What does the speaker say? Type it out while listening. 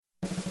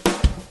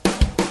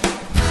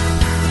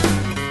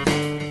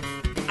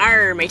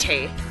there,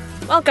 matey.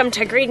 Welcome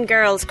to Green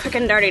Girl's Quick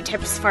and Dirty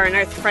Tips for an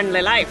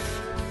Earth-Friendly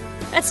Life.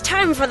 It's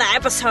time for the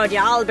episode you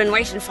all been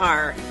waiting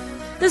for.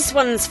 This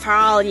one's for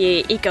all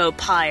ye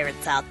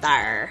eco-pirates out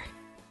there.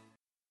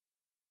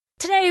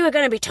 Today we're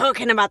going to be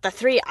talking about the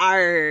 3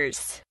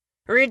 R's.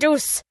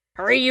 Reduce,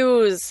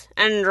 reuse,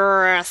 and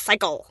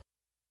recycle.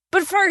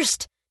 But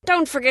first,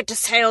 don't forget to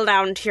sail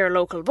down to your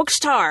local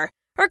bookstore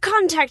or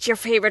contact your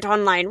favourite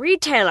online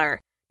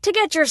retailer to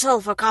get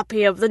yourself a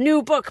copy of the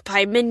new book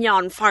by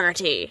Mignon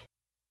Fogarty.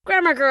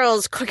 Grammar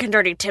Girl's Quick and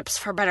Dirty Tips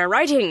for Better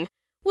Writing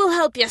will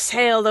help you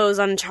sail those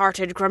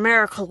uncharted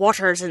grammatical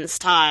waters in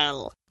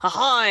style.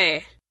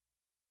 Ahoy!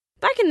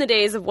 Back in the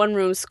days of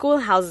one-room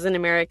schoolhouses in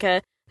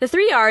America, the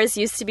 3 R's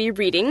used to be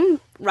reading,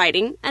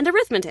 writing, and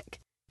arithmetic,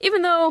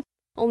 even though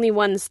only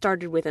one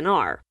started with an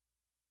R.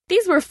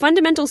 These were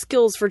fundamental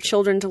skills for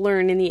children to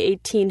learn in the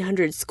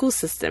 1800s school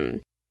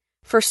system.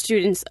 For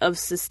students of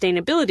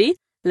sustainability,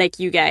 like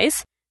you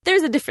guys,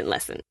 there's a different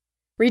lesson.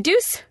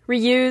 Reduce,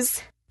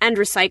 reuse, and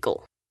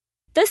recycle.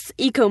 This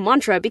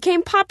eco-mantra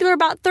became popular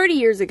about 30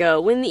 years ago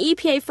when the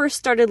EPA first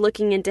started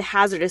looking into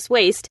hazardous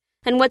waste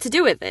and what to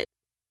do with it.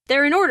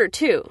 They're in order,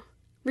 too.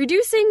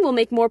 Reducing will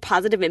make more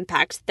positive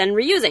impact than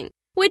reusing,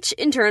 which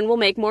in turn will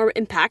make more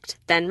impact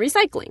than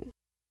recycling.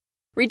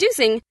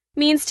 Reducing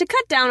means to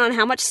cut down on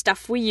how much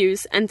stuff we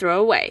use and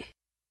throw away.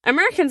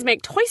 Americans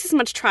make twice as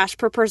much trash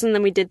per person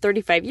than we did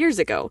 35 years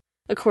ago,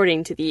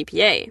 according to the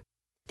EPA.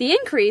 The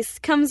increase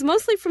comes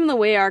mostly from the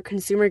way our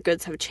consumer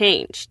goods have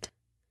changed.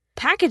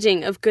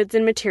 Packaging of goods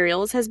and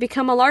materials has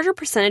become a larger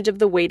percentage of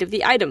the weight of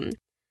the item,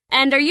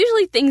 and are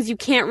usually things you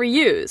can't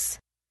reuse.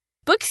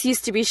 Books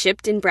used to be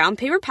shipped in brown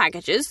paper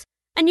packages,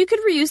 and you could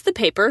reuse the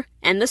paper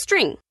and the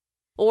string.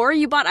 Or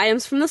you bought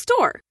items from the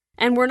store,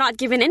 and were not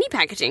given any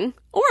packaging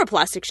or a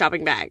plastic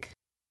shopping bag.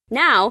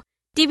 Now,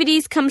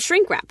 DVDs come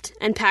shrink-wrapped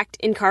and packed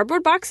in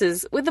cardboard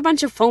boxes with a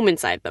bunch of foam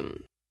inside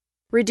them.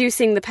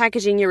 Reducing the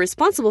packaging you're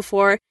responsible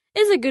for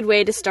is a good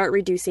way to start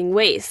reducing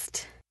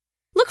waste.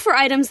 Look for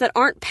items that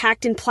aren't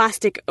packed in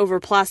plastic over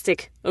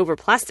plastic over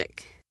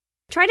plastic.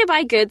 Try to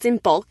buy goods in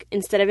bulk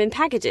instead of in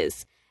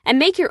packages, and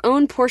make your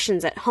own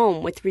portions at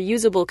home with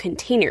reusable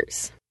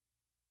containers.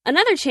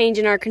 Another change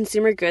in our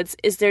consumer goods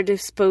is their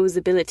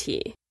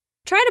disposability.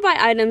 Try to buy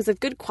items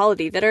of good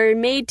quality that are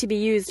made to be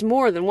used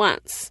more than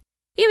once,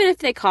 even if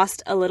they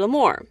cost a little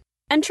more,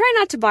 and try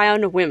not to buy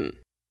on a whim.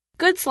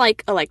 Goods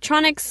like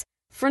electronics,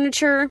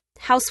 furniture,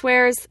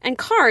 housewares, and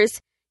cars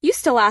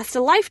used to last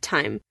a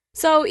lifetime,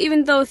 so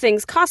even though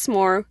things cost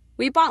more,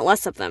 we bought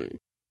less of them,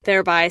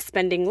 thereby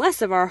spending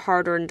less of our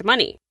hard-earned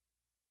money.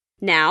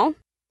 Now,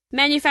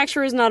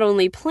 manufacturers not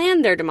only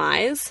plan their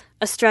demise,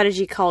 a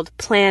strategy called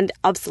planned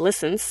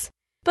obsolescence,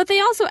 but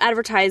they also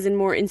advertise in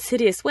more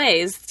insidious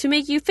ways to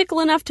make you fickle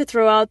enough to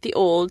throw out the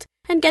old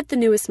and get the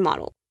newest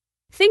model.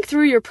 Think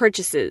through your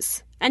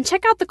purchases, and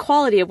check out the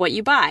quality of what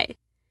you buy.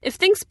 If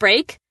things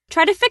break,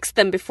 try to fix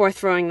them before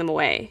throwing them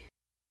away.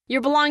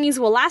 Your belongings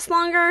will last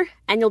longer,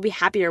 and you'll be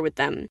happier with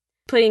them,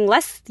 putting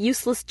less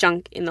useless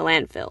junk in the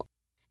landfill.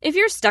 If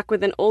you're stuck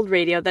with an old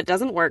radio that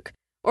doesn't work,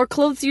 or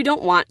clothes you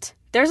don't want,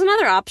 there's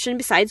another option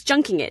besides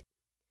junking it.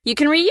 You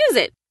can reuse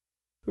it.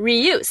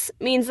 Reuse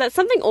means that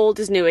something old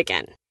is new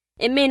again.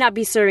 It may not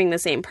be serving the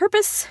same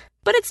purpose,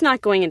 but it's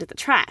not going into the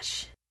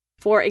trash.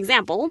 For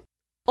example,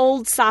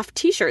 old soft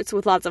t-shirts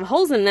with lots of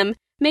holes in them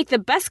make the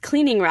best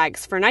cleaning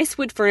rags for nice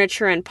wood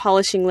furniture and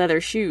polishing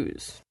leather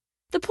shoes.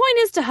 The point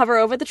is to hover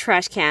over the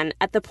trash can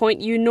at the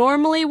point you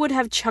normally would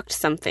have chucked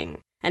something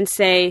and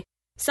say,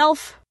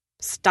 "Self,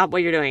 stop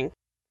what you're doing.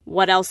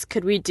 What else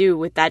could we do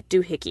with that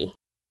doohickey?"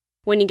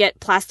 When you get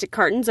plastic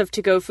cartons of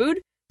to-go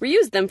food,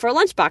 reuse them for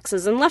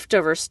lunchboxes and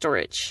leftover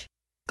storage.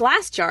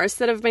 Glass jars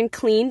that have been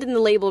cleaned and the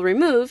label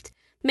removed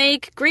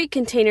make great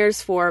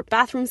containers for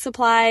bathroom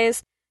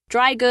supplies,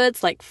 dry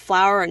goods like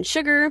flour and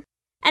sugar,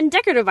 and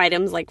decorative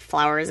items like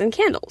flowers and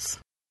candles.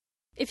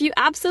 If you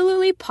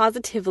absolutely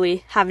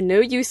positively have no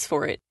use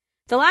for it,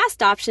 the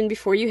last option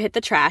before you hit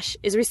the trash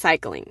is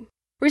recycling.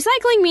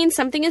 Recycling means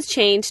something is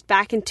changed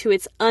back into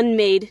its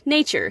unmade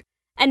nature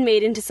and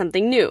made into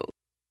something new.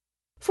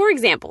 For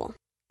example,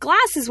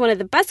 glass is one of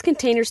the best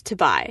containers to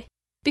buy,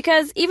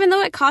 because even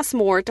though it costs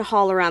more to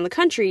haul around the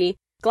country,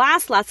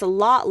 glass lasts a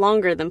lot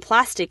longer than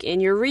plastic in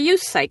your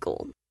reuse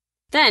cycle.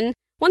 Then,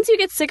 once you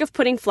get sick of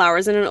putting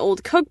flowers in an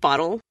old Coke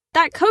bottle,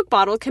 that Coke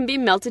bottle can be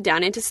melted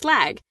down into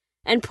slag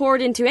and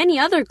poured into any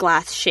other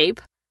glass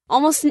shape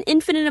almost an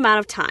infinite amount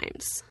of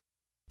times.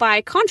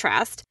 By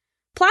contrast,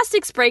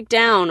 plastics break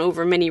down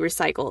over many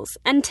recycles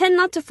and tend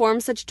not to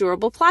form such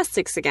durable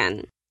plastics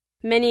again.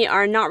 Many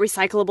are not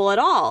recyclable at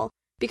all,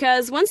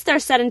 because once they're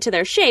set into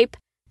their shape,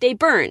 they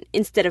burn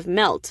instead of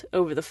melt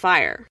over the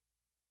fire.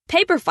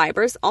 Paper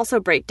fibers also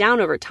break down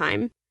over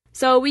time,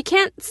 so we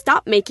can't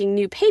stop making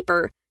new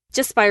paper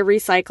just by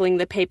recycling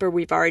the paper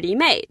we've already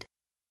made.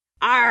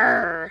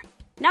 Arr!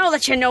 Now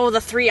that you know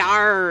the 3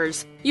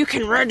 R's, you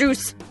can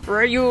reduce,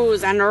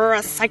 reuse, and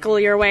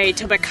recycle your way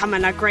to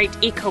becoming a great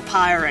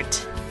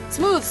eco-pirate.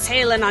 Smooth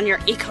sailing on your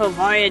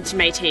eco-voyage,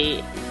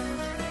 matey.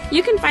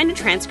 You can find a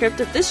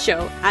transcript of this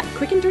show at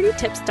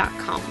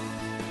quickanddirtytips.com.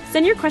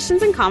 Send your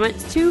questions and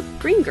comments to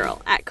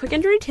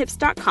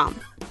greengirl@quickanddirtytips.com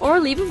or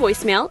leave a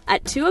voicemail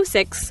at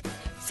 206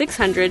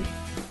 600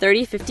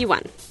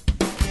 3051.